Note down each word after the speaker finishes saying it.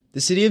The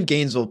city of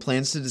Gainesville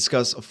plans to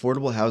discuss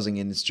affordable housing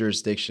in its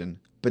jurisdiction,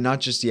 but not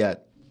just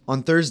yet.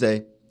 On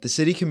Thursday, the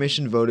City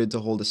Commission voted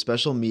to hold a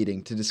special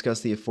meeting to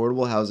discuss the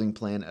affordable housing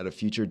plan at a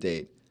future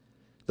date.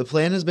 The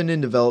plan has been in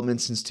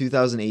development since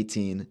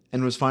 2018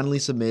 and was finally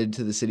submitted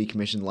to the City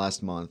Commission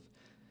last month.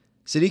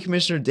 City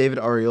Commissioner David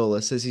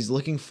Ariola says he's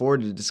looking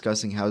forward to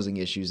discussing housing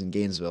issues in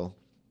Gainesville.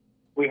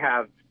 We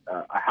have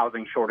a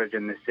housing shortage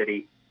in this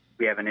city.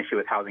 We have an issue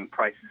with housing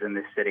prices in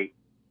this city.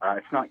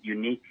 It's not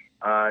unique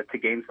to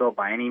Gainesville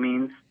by any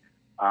means,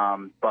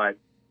 but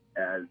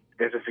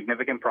there's a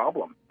significant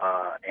problem.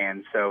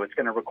 And so it's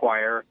going to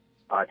require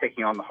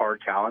taking on the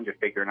hard challenge of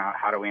figuring out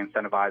how do we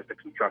incentivize the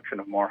construction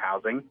of more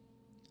housing.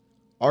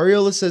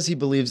 Ariola says he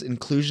believes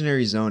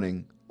inclusionary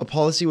zoning, a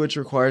policy which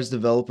requires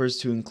developers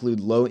to include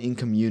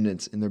low-income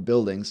units in their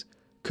buildings,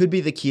 could be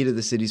the key to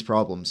the city's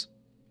problems.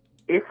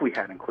 If we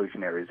had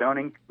inclusionary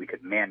zoning, we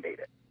could mandate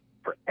it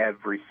for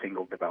every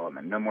single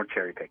development. No more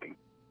cherry picking.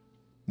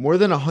 More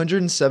than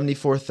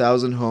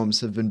 174,000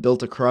 homes have been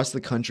built across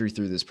the country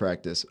through this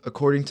practice,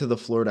 according to the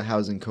Florida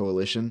Housing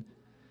Coalition.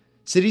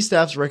 City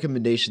staff's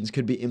recommendations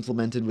could be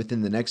implemented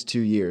within the next 2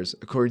 years,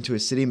 according to a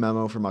city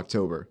memo from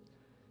October.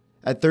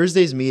 At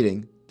Thursday's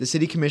meeting, the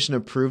City Commission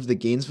approved the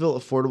Gainesville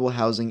Affordable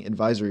Housing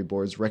Advisory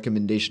Board's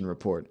recommendation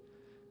report.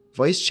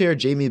 Vice Chair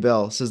Jamie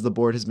Bell says the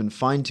board has been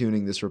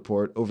fine-tuning this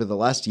report over the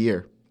last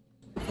year.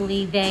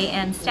 Hopefully they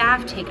and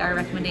staff take our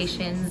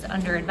recommendations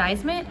under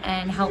advisement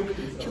and help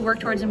to work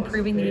towards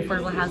improving the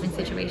affordable housing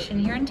situation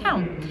here in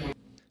town.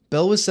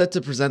 Bell was set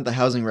to present the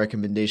housing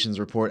recommendations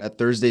report at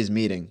Thursday's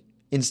meeting.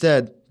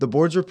 Instead, the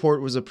board's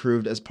report was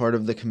approved as part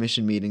of the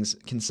commission meeting's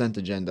consent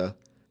agenda.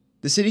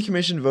 The City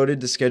Commission voted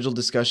to schedule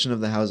discussion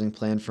of the housing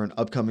plan for an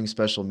upcoming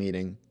special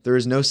meeting. There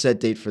is no set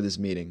date for this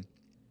meeting.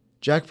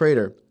 Jack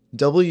Prater,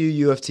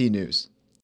 WUFT News.